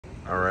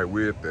All right,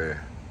 we're at the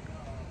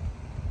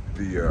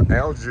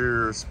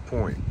Algiers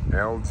Point,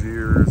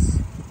 Algiers,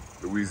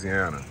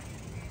 Louisiana.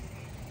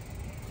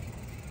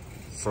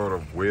 Sort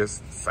of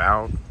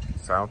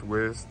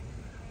southwest,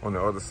 on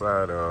the other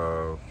side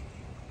of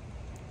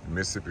the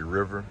Mississippi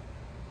River.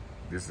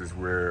 This is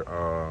where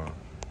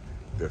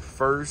the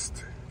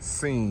first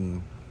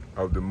scene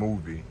of the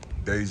movie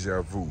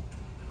DejaVu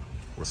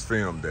was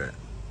filmed at.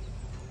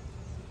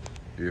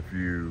 If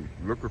you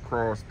look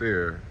across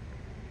there,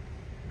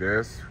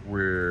 that's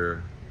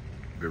where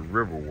the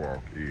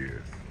Riverwalk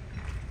is.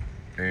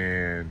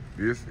 And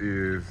this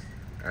is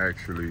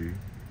actually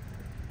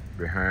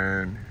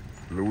behind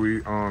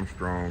Louis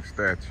Armstrong's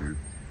statue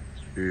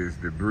is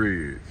the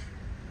bridge,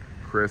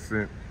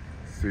 Crescent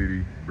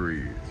City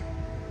Bridge.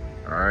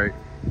 All right,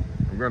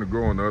 I'm gonna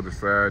go on the other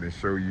side and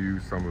show you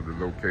some of the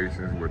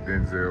locations where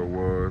Denzel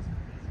was.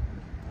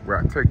 Well,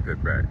 I take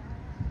that back.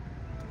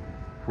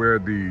 Where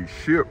the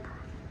ship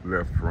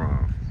left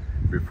from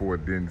before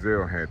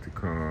Denzel had to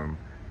come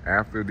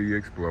after the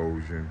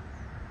explosion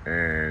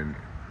and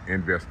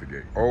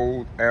investigate.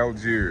 Old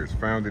Algiers,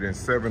 founded in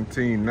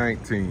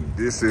 1719.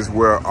 This is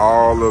where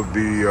all of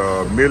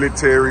the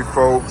military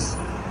folks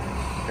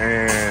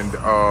and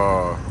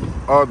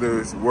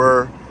others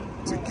were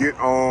to get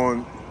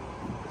on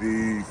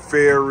the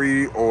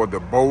ferry or the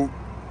boat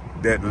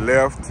that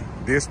left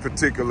this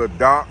particular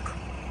dock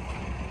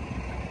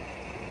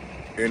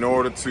in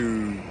order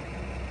to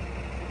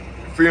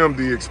film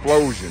the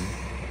explosion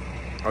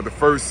of the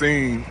first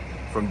scene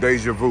from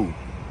DejaVu.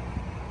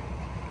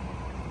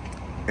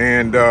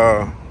 And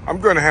I'm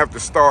gonna have to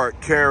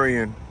start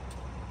carrying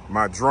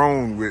my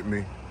drone with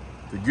me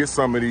to get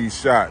some of these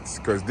shots,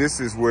 because this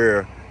is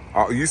where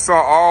you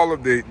saw all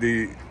of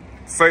the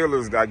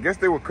sailors. I guess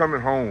they were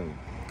coming home,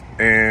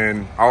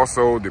 and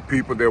also the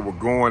people that were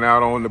going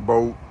out on the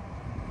boat.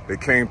 They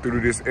came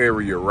through this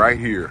area right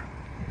here.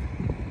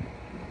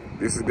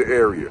 This is the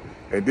area,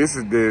 and this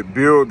is the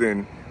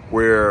building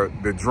where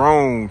the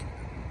drone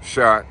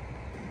shot.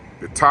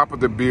 The top of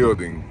the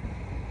building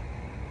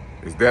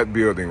is that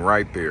building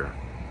right there.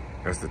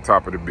 That's the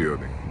top of the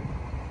building.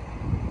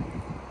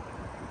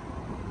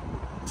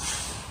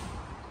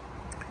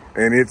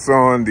 And it's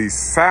on the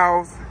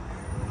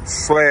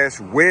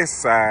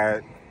south/west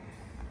side.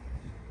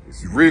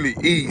 It's really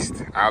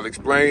east. I'll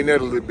explain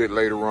that a little bit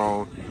later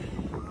on,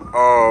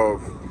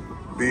 of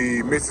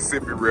the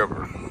Mississippi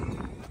River.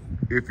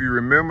 If you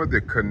remember the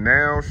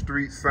Canal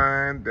Street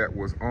sign that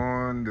was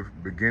on the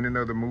beginning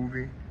of the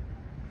movie,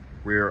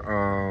 where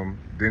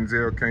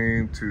Denzel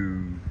came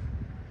to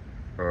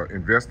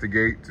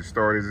investigate, to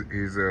start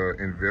his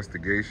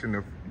investigation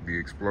of the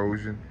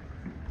explosion.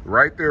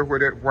 Right there where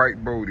that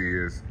white boat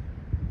is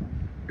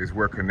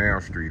where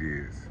Canal Street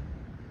is.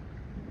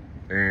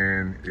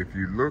 And if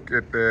you look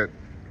at that,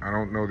 I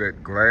don't know,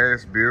 that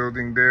glass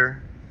building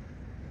there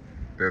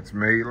that's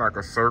made like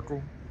a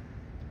circle,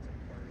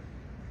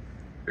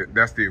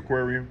 that's the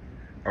aquarium.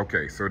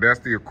 Okay, so that's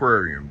the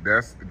aquarium.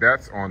 That's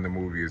on the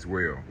movie as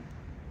well.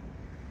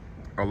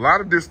 A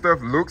lot of this stuff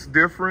looks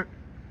different,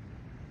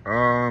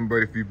 but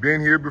if you've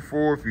been here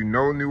before, if you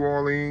know New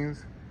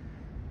Orleans,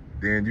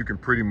 then you can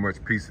pretty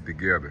much piece it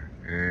together.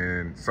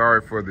 And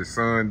sorry for the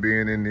sun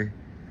being in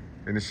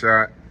the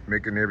shot,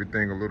 making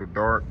everything a little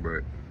dark,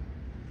 but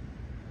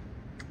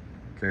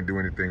can't do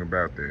anything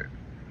about that.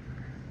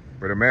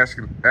 But I'm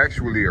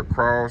actually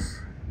across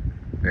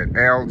at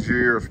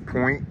Algiers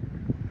Point.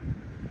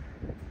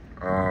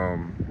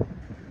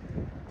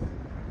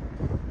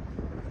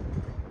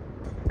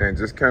 And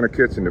just kind of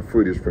catching the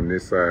footage from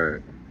this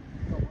side.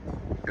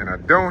 And I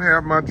don't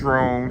have my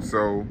drone,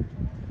 so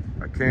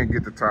I can't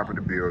get the top of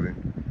the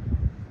building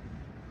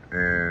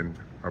and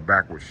a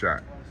backward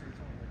shot.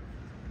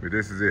 But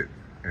this is it.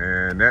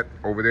 And that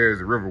over there is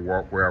the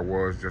Riverwalk where I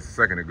was just a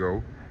second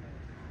ago.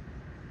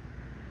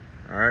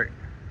 All right.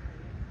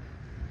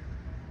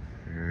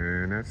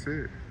 And that's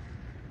it.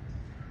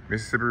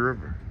 Mississippi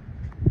River.